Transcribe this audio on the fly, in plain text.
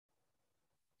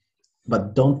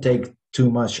but don't take too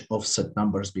much offset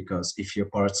numbers, because if your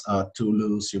parts are too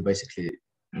loose, you basically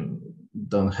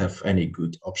don't have any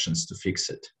good options to fix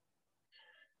it.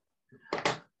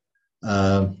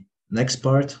 Next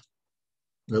part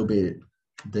will be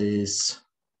this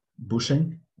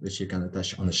bushing, which you can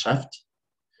attach on the shaft,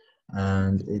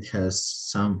 and it has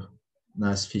some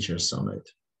nice features on it.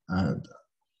 And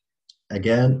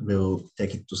again, we'll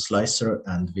take it to slicer,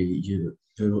 and we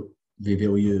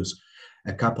will use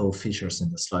a couple of features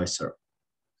in the slicer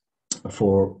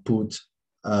for put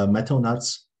metal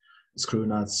nuts, screw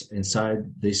nuts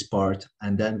inside this part,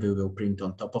 and then we will print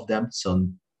on top of them, so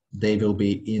they will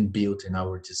be inbuilt in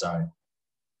our design.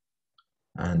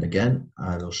 And again,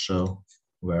 I will show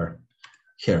where.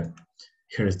 Here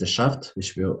is the shaft,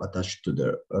 which will attach to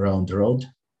the round rod.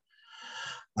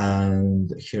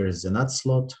 And here is the nut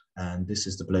slot, and this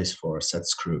is the place for set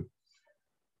screw.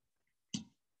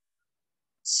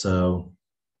 So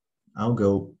I'll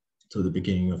go to the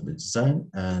beginning of the design,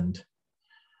 and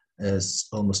as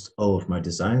almost all of my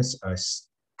designs, I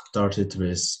started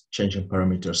with changing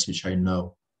parameters which I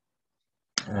know,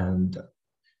 and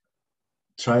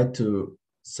try to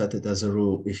set it as a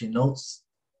rule. If you know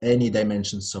any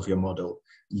dimensions of your model,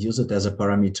 use it as a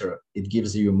parameter. It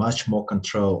gives you much more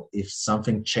control. If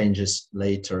something changes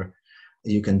later,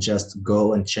 you can just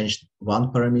go and change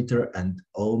one parameter and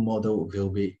all model will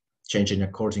be changing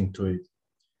according to it,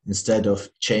 instead of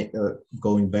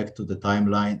going back to the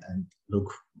timeline and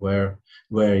look where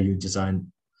you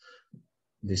designed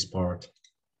this part.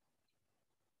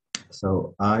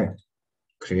 So I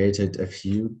created a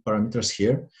few parameters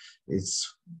here.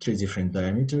 It's 3 different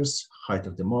diameters, height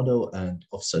of the model and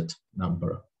offset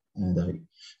number. And I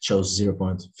chose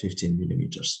 0.15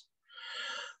 millimeters.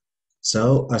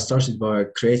 So I started by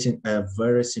creating a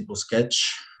very simple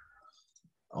sketch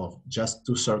of just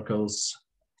 2 circles.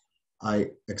 I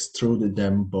extruded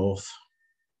them both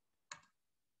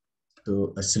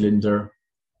to a cylinder.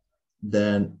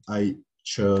 Then I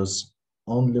chose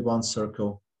only 1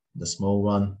 circle, the small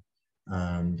one,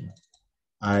 and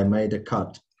I made a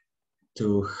cut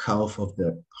to half of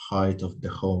the height of the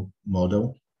whole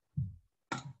model.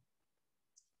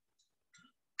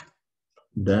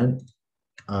 Then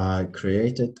I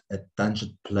created a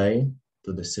tangent plane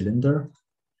to the cylinder.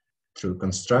 Through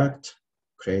construct,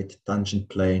 create tangent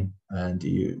plane, and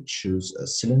you choose a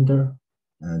cylinder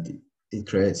and it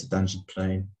creates a tangent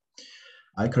plane.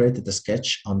 I created a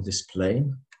sketch on this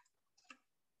plane,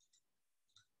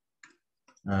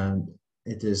 and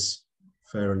it is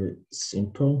fairly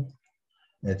simple.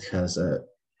 It has a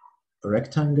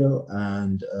rectangle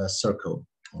and a circle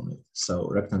on it. So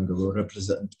rectangle will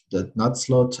represent the nut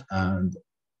slot and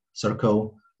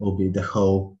circle will be the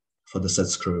hole for the set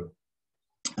screw.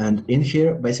 And in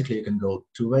here, basically you can go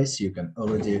 2 ways. You can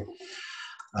already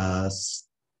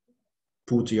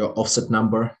put your offset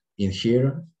number in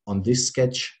here on this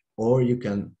sketch, or you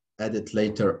can add it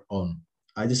later on.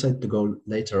 I decided to go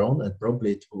later on, and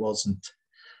probably it wasn't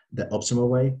the optimal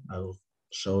way. I will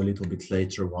show a little bit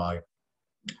later why.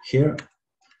 Here,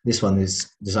 this one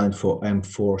is designed for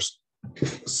M4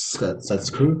 set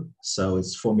screw, so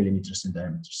it's 4 millimeters in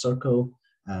diameter circle,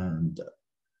 and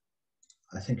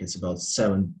I think it's about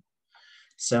 7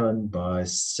 by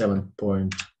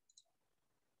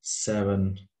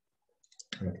 7.7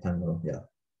 rectangle. Yeah.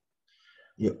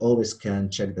 You always can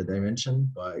check the dimension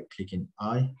by clicking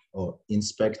I or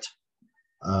inspect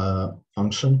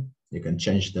function. You can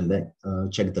change the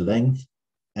check the length,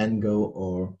 angle,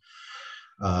 or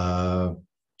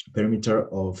perimeter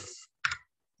of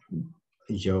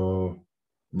your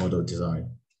model design.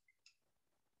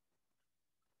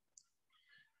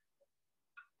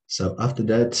 So after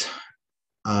that,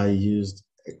 I used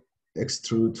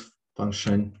extrude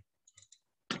function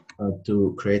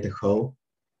to create a hole,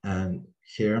 and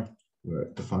here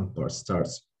where the fun part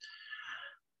starts.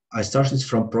 I started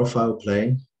from profile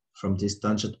plane, from this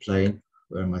tangent plane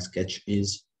where my sketch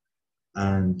is,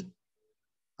 and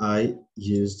I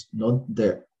used not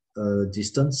the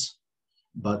distance,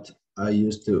 but I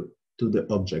used to the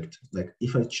object. Like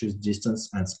if I choose distance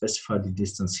and specify the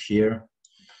distance here,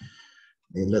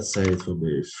 let's say it will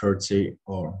be 30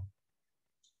 or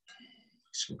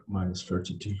minus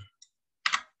 32.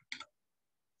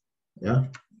 Yeah,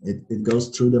 it goes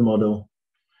through the model.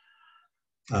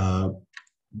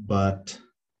 But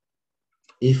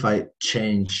if I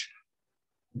change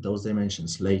those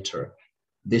dimensions later,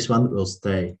 this one will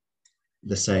stay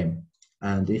the same.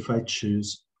 And if I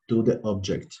choose to the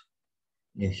object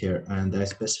in here and I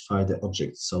specify the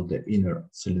object, so the inner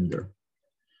cylinder,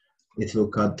 it will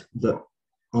cut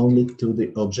only to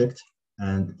the object.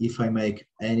 And if I make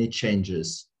any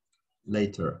changes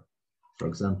later, For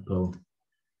example,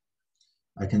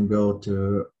 I can go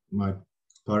to my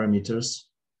parameters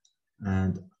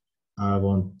and I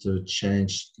want to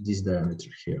change this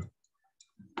diameter here.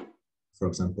 For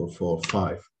example, for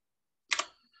 5.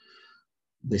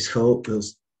 This hole will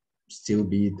still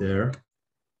be there.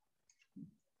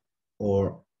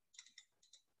 Or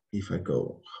if I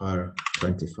go higher,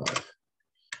 25,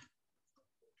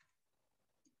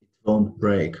 it won't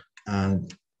break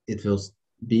and it will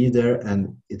be there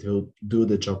and it will do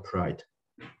the job right.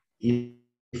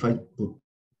 If I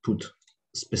put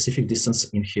specific distance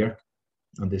in here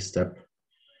on this step,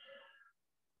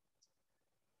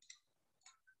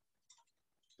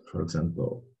 for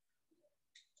example,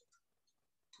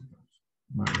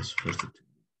 minus 42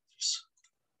 meters.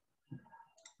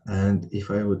 And if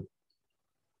I would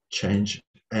change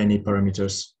any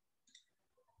parameters,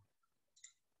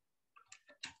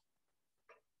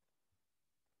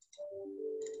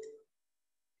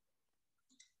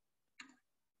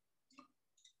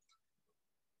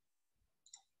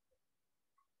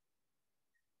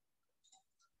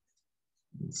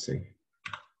 let's say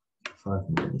 5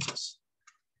 millimeters,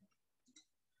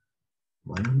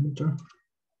 1 millimeter.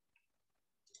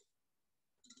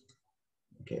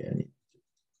 Okay, I need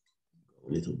to go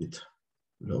a little bit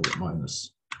lower,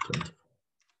 minus 20.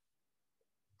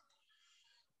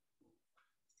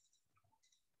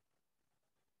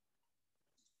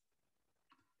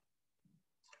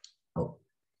 Oh,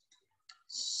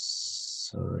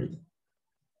 sorry.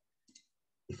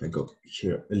 If I go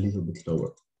here a little bit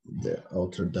lower, the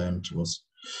outer diameter was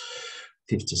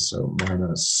 50, so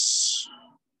minus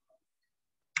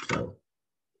 12.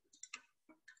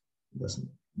 Doesn't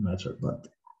matter, but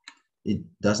it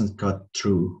doesn't cut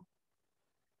through.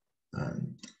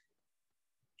 And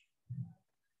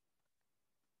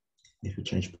if you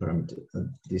change parameter,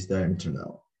 this diameter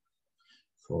now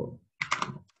for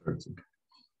 30,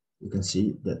 you can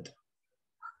see that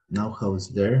now how it's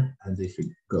there, and if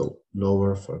you go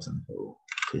lower, for example,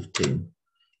 15,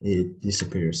 it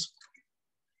disappears.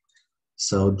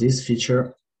 So this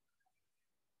feature,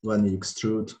 when you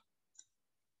extrude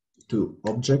to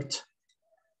object,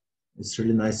 it's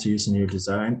really nice to use in your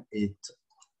design. It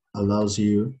allows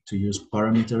you to use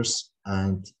parameters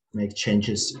and make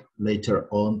changes later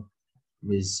on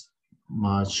with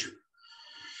much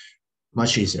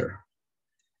easier.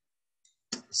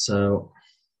 So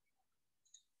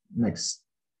next,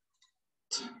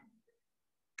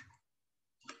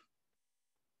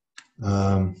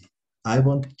 I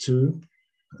want to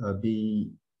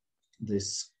be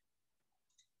this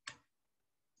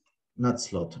nut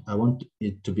slot. I want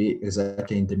it to be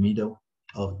exactly in the middle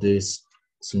of this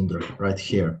cylinder right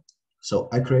here. So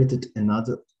I created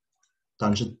another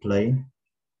tangent plane,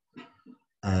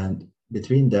 and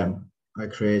between them I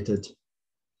created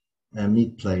a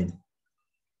mid plane,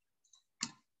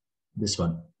 this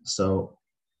one. So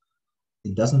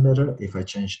it doesn't matter if I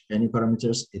change any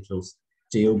parameters, it will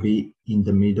still be in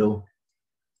the middle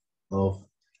of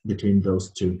between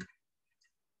those two.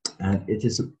 And it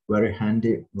is very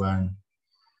handy when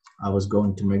I was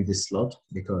going to make this slot,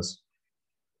 because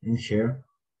in here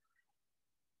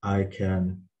I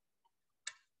can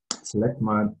select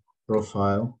my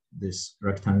profile, this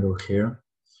rectangle here.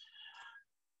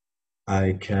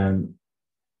 I can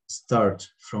start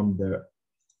from the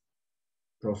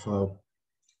profile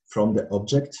from the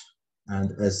object,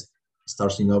 and as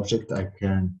starting object I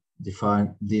can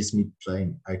define this mid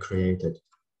plane I created.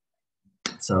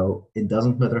 So it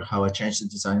doesn't matter how I change the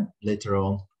design later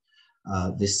on,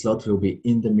 this slot will be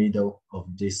in the middle of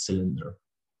this cylinder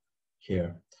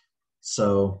here.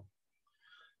 So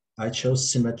I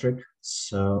chose symmetric,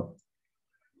 so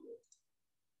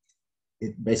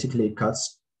it basically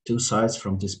cuts two sides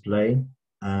from this plane,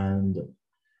 and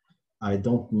I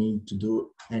don't need to do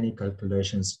any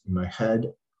calculations in my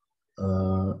head,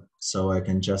 so I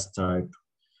can just type,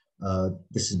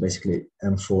 this is basically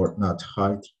M4 nut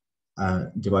height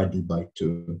divided by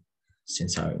 2,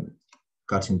 since I'm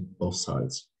cutting both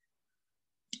sides.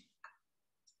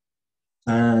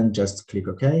 And just click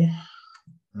OK,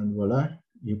 and voila,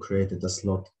 you created a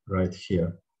slot right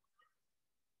here.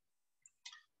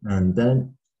 And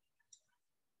then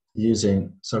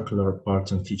using circular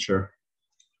pattern feature,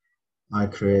 I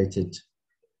created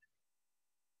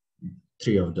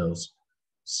 3 of those.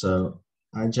 So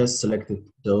I just selected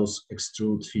those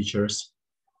extrude features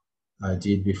I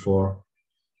did before,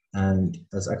 and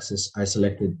as axis I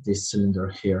selected this cylinder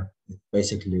here. It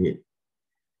basically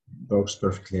works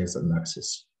perfectly as an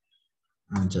axis,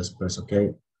 and just press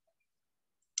OK.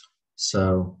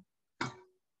 So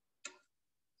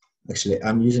actually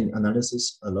I'm using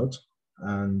analysis a lot,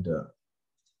 and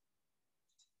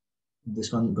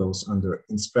this one goes under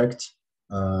inspect,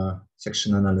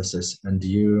 section analysis, and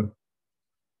you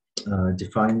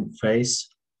define face,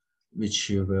 which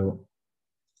you will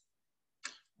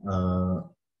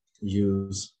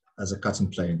use as a cutting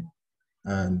plane,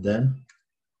 and then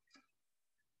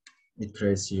it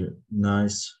creates you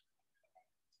nice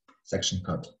section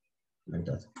cut like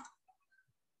that.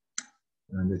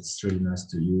 And it's really nice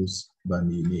to use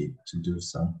when you need to do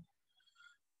some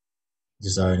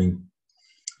designing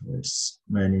with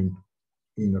many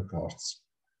inner parts.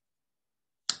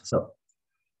 So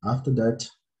after that,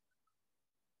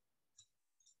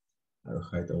 I'll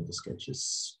hide all the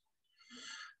sketches.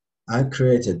 I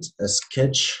created a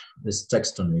sketch with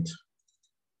text on it.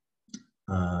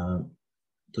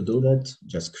 To do that,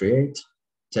 just create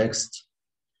text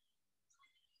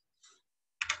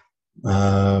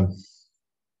and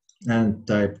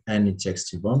type any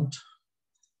text you want.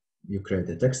 You create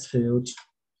a text field,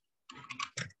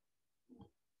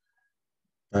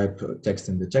 type text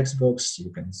in the text box.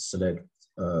 You can select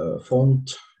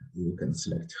font, you can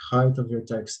select height of your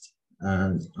text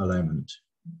and alignment,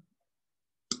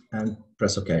 and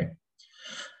press OK.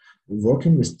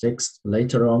 Working with text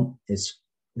later on is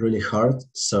really hard,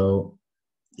 so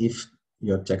if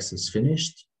your text is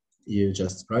finished, you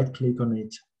just right click on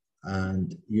it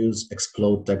and use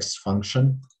explode text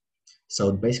function. So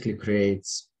it basically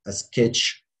creates a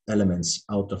sketch elements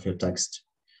out of your text,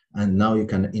 and now you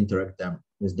can interact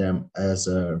with them as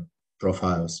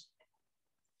profiles.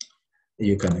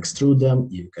 You can extrude them,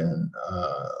 you can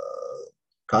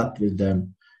cut with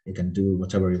them, you can do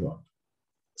whatever you want.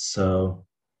 So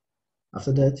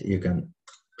after that, you can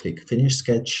click Finish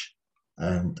Sketch,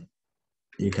 and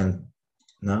you can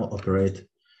now operate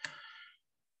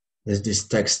with this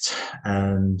text.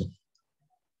 And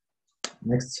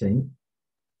next thing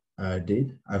I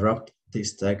did, I wrapped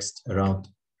this text around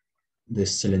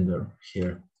this cylinder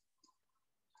here.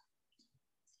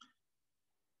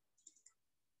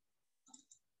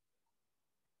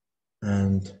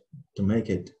 And to make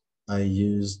it, I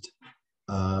used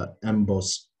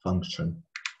emboss function.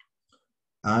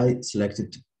 I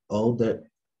selected all the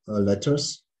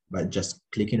letters by just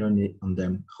clicking on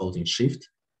them, holding Shift.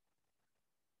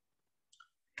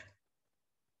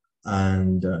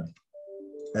 And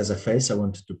as a face, I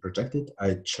wanted to project it.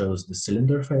 I chose the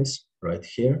cylinder face right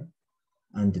here,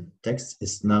 and the text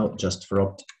is now just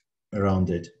wrapped around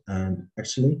it. And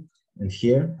actually, in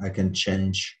here, I can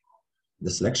change the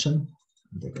selection.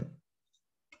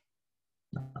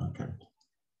 Okay.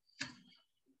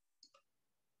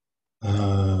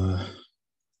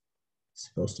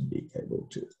 Supposed to be able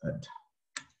to add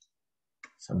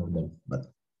some of them,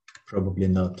 but probably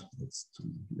not. It's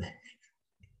too late.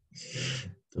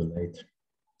 Too late.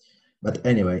 But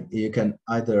anyway, you can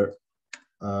either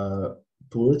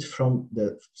pull it from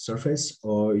the surface,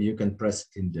 or you can press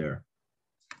it in there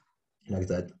like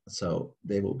that. So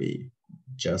they will be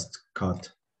just cut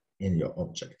in your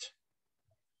object.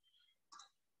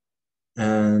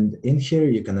 And in here,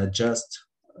 you can adjust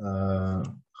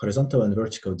horizontal and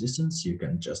vertical distance. You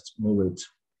can just move it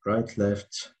right,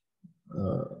 left,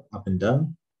 up and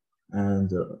down,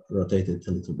 and rotate it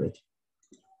a little bit.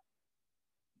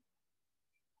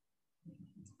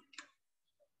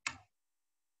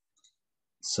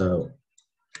 So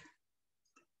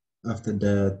after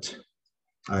that,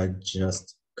 I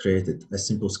just created a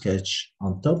simple sketch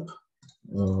on top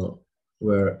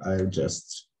where I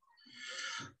just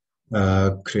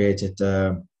created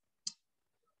a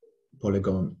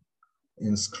polygon,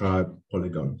 inscribe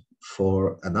polygon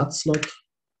for a nut slot,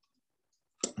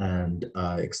 and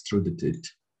I extruded it.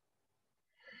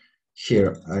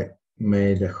 Here I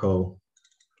made a hole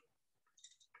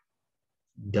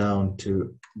down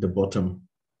to the bottom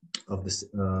of this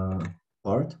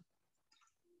part,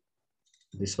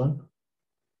 this one.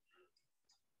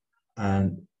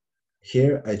 And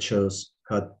here I chose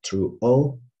cut through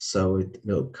all, so it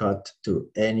will cut to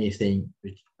anything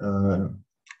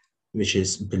which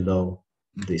is below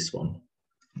this one,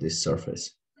 this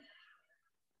surface.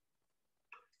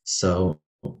 So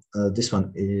this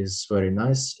one is very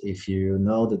nice if you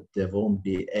know that there won't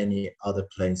be any other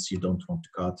planes you don't want to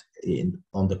cut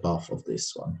on the path of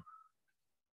this one.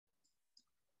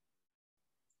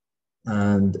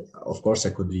 And of course, I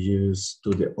could use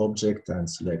to the object and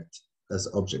select as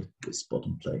object this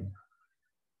bottom plane.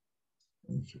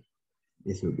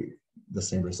 It will be the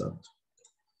same result.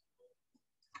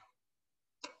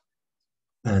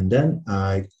 And then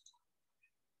I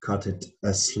cut it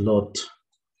a slot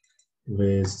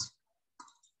with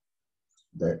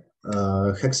the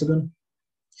hexagon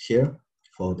here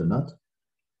for the nut.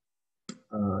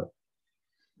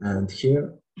 And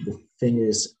here the thing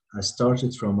is, I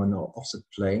started from an offset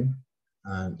plane,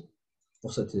 and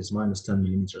offset is minus 10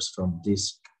 millimeters from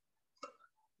this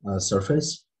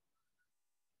surface.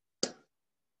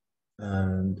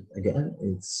 And again,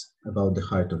 it's about the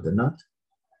height of the nut,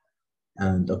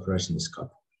 and operation is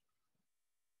cut.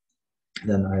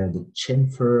 Then I added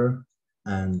chamfer,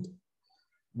 and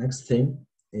next thing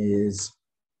is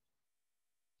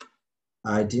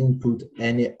I didn't put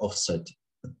any offset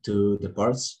to the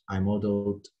parts I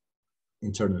modeled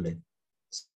internally.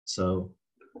 So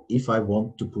if I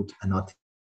want to put a nut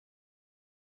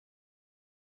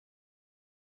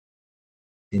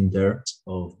in there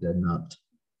of the nut,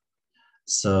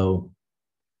 so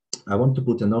I want to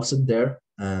put an offset there,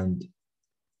 and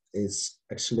it's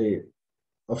actually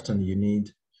often you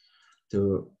need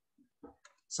to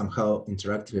somehow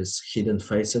interact with hidden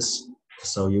faces.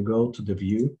 So you go to the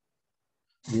view,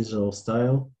 visual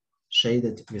style, shade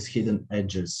it with hidden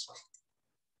edges.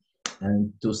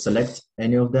 And to select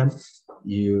any of them,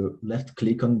 you left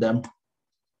click on them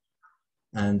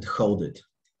and hold it.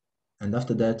 And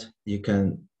after that, you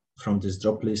can, from this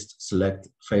drop list, select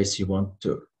face you want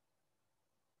to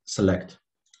select.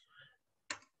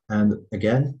 And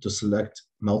again, to select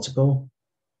multiple,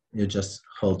 you just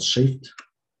hold Shift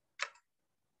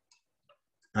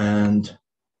and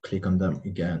click on them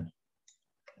again.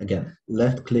 Again,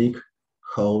 left click,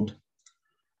 hold,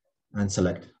 and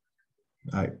select.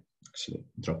 I actually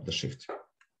dropped the Shift.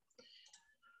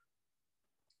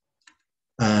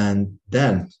 And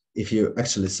then, if you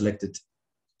actually selected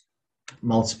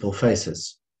multiple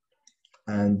faces,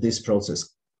 and this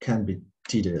process can be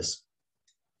tedious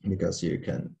because you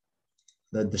can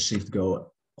let the Shift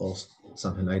go or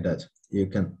something like that. You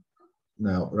can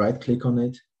now right click on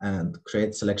it and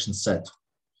create selection set,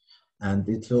 and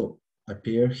it will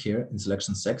appear here in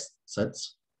selection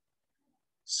sets.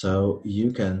 So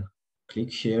you can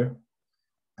click here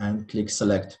and click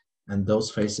select, and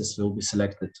those faces will be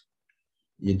selected.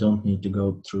 You don't need to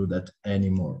go through that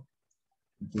anymore.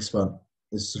 This one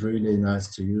is really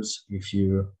nice to use if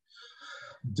you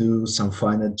do some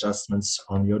fine adjustments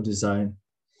on your design,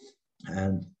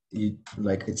 and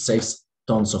it saves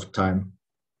tons of time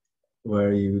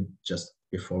where you just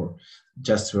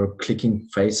were clicking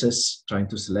faces trying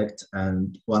to select,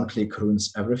 and one click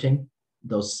ruins everything.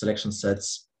 Those selection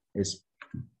sets is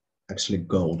actually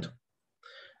gold.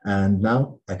 And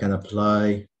now I can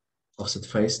apply offset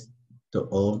face to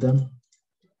all of them,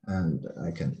 and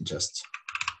I can just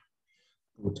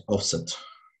put offset,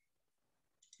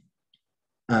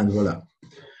 and voila.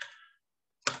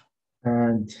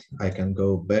 And I can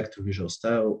go back to visual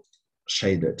style,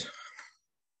 shaded.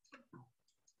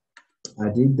 I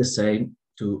did the same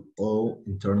to all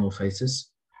internal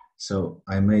faces. So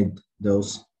I made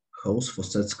those holes for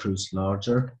set screws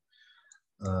larger,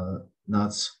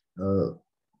 nuts,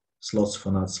 slots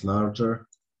for nuts larger.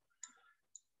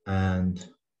 And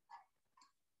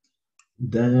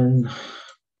then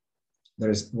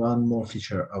there's one more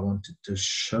feature I wanted to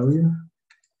show you.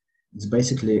 It's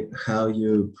basically how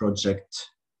you project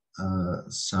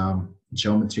some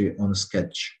geometry on a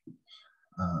sketch.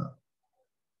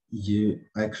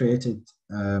 I created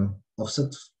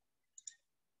offset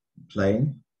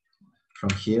plane from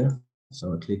here.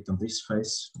 So I clicked on this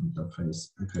face, on the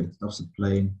face, I created offset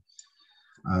plane.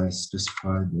 I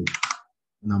specified the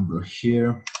number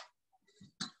here,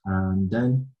 and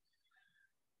then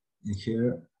in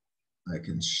here I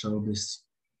can show this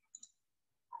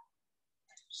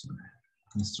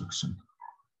instruction.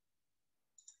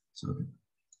 So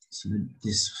select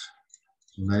this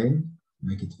plane,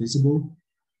 make it visible.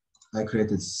 I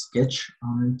created a sketch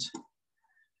on it,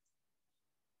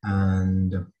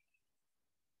 and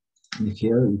in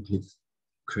here you click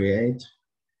create,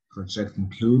 project,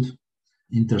 include,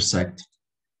 intersect,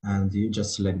 and you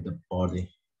just select the body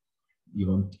you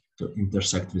want to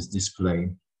intersect with this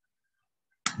plane,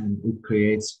 and it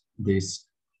creates this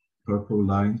purple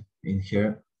line in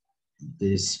here.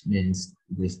 This means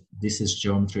this is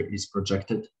geometry is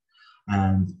projected,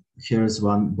 and here's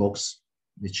one box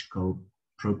which called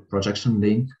projection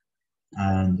link,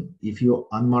 and if you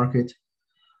unmark it,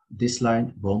 this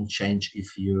line won't change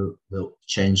if you will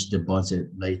change the body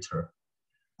later,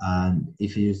 and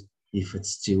if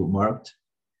it's still marked,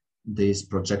 this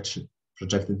projected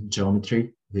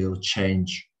geometry will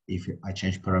change if I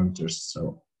change parameters.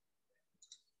 So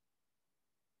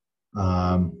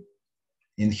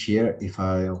in here, if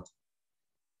I'll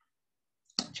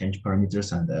change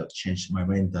parameters and I'll change my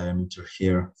main diameter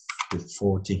here to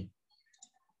 40,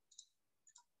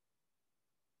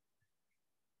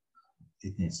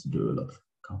 it needs to do a lot of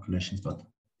calculations, but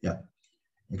yeah,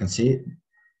 you can see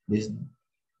this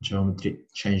geometry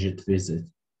change it with it.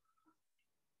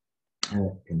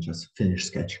 You can just finish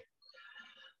sketch.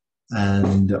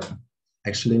 And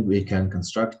actually we can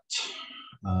construct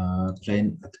a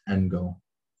plane at angle,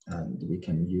 and we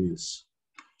can use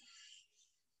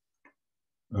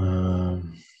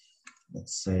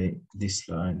let's say this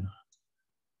line,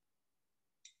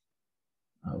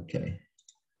 okay,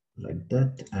 like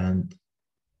that, and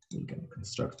we can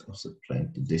construct also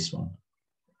plane to this one.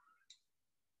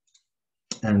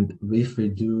 And if we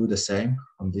do the same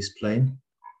on this plane,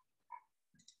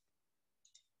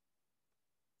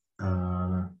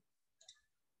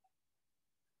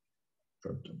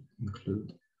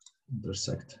 include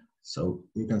intersect. So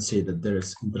you can see that there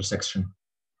is intersection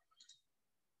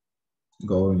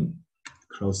going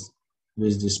across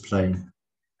with this plane.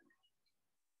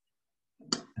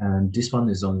 And this one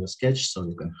is on your sketch, so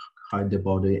you can hide the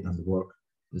body and work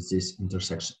with this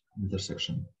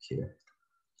intersection here.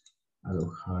 I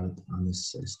will hide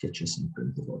unnecessary sketches and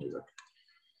print the body back.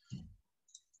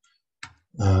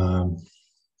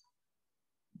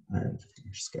 And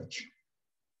finish sketch.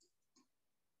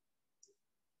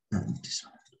 And this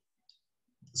one.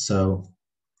 So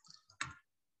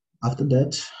after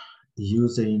that,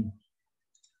 using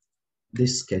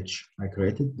this sketch I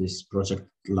created, this project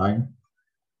line,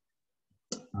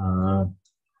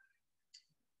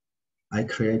 I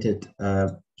created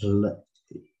another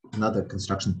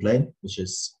construction plane, which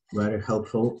is very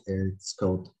helpful. It's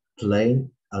called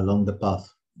plane along the path,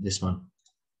 this one.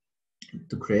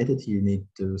 To create it, you need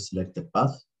to select the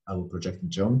path. I will project the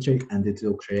geometry, and it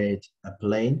will create a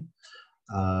plane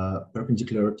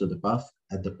perpendicular to the path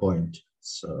at the point.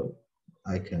 So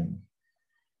I can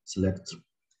select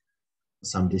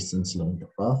some distance along the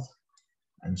path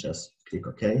and just click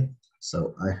OK.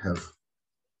 So I have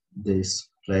this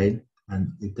plane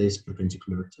and it is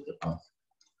perpendicular to the path.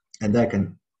 And I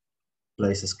can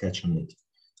place a sketch on it.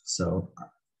 So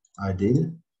I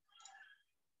did,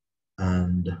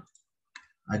 and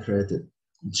I created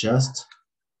just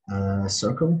a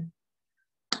circle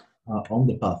on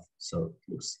the path. So it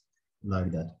looks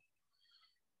like that.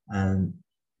 And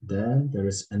then there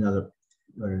is another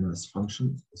very nice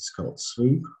function. It's called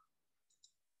sweep,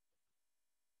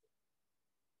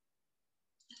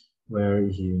 where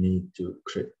you need to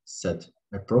set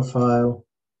a profile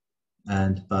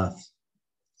and path.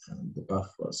 And the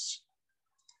path was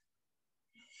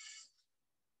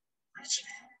actually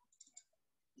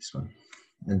this one.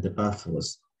 And the path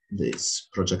was this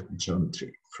project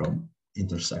geometry from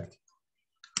intersect.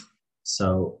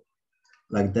 So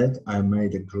like that, I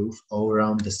made a groove all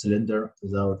around the cylinder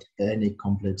without any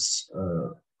complex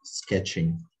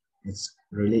sketching. It's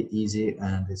really easy,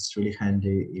 and it's really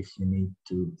handy if you need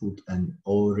to put an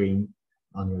O-ring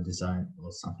on your design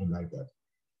or something like that.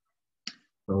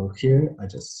 So here I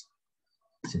just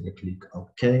simply click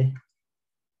OK.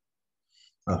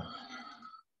 Oh,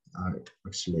 I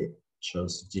actually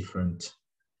chose different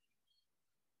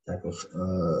type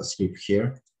of sweep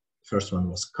here. First one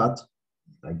was cut,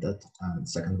 like that, and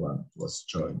second one was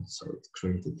join, so it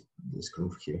created this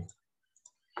groove here.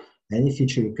 Any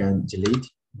feature you can delete,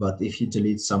 but if you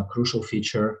delete some crucial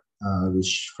feature,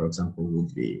 which for example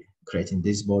would be creating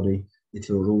this body, it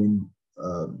will ruin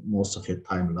most of your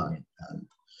timeline,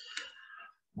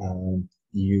 and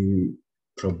you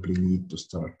probably need to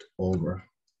start over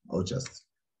or just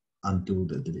undo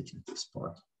the deleting this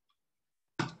part.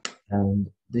 And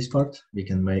this part we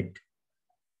can make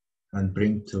and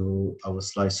bring to our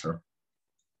slicer.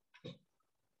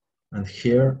 And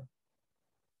here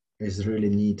is a really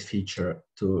neat feature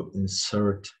to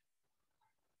insert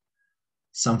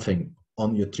something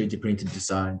on your 3D printed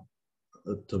design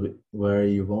where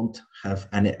you won't have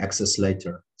any access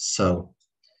later. So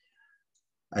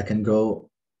I can go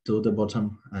to the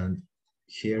bottom, and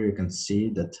here you can see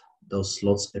that those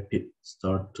slots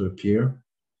start to appear.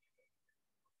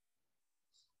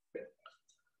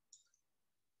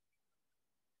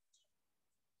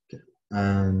 Okay.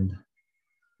 And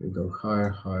we go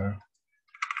higher,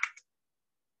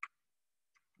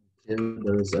 until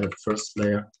there is a first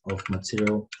layer of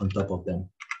material on top of them.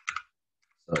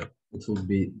 So it will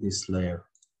be this layer.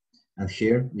 And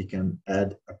here we can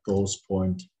add a pose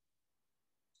point,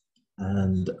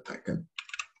 and I can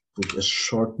put a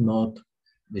short note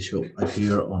which will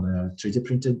appear on a 3D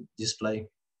printed display.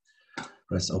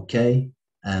 Press OK,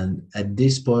 and at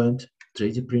this point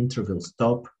 3D printer will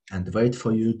stop and wait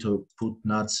for you to put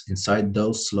nuts inside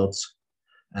those slots,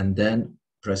 and then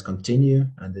press continue,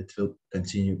 and it will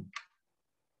continue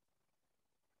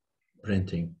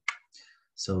printing.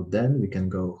 So then we can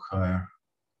go higher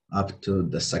up to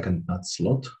the second nut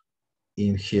slot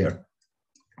in here,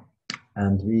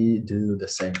 and we do the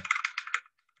same.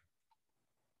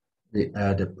 we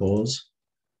add a pause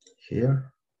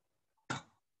here.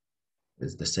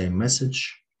 It's the same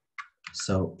message.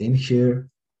 So in here,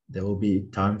 there will be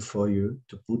time for you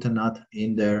to put a nut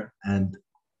in there, and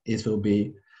it will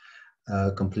be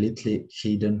completely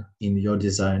hidden in your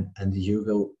design, and you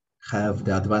will have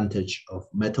the advantage of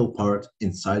metal part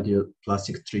inside your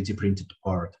plastic 3D printed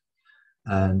part.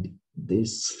 And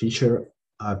this feature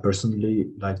I personally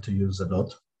like to use a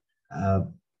lot.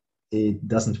 It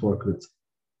doesn't work with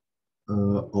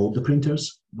all the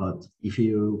printers, but if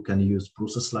you can use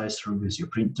Prusa Slicer with your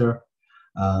printer,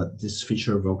 this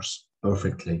feature works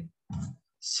perfectly.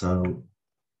 So,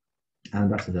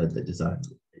 and after that, the design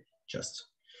just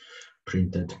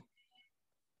printed.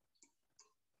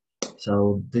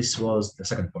 So this was the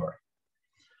second part.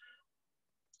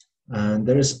 And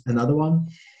there is another one.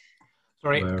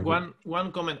 Sorry,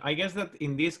 one comment. I guess that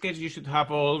in this case, you should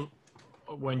have all,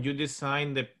 when you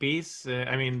design the piece,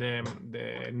 I mean,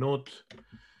 the note,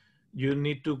 you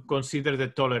need to consider the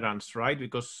tolerance, right?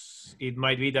 Because it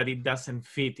might be that it doesn't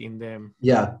fit in the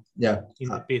in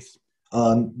the piece.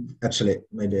 Actually,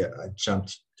 maybe I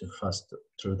jumped too fast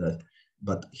through that,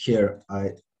 but here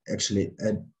I actually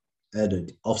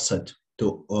added offset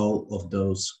to all of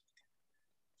those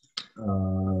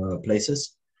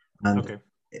places, and okay.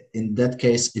 In that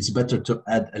case, it's better to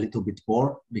add a little bit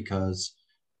more, because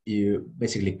you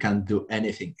basically can't do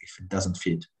anything if it doesn't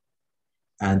fit.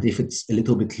 And if it's a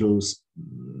little bit loose,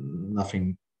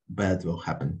 nothing bad will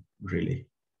happen, really.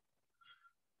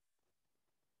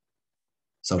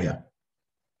 So yeah.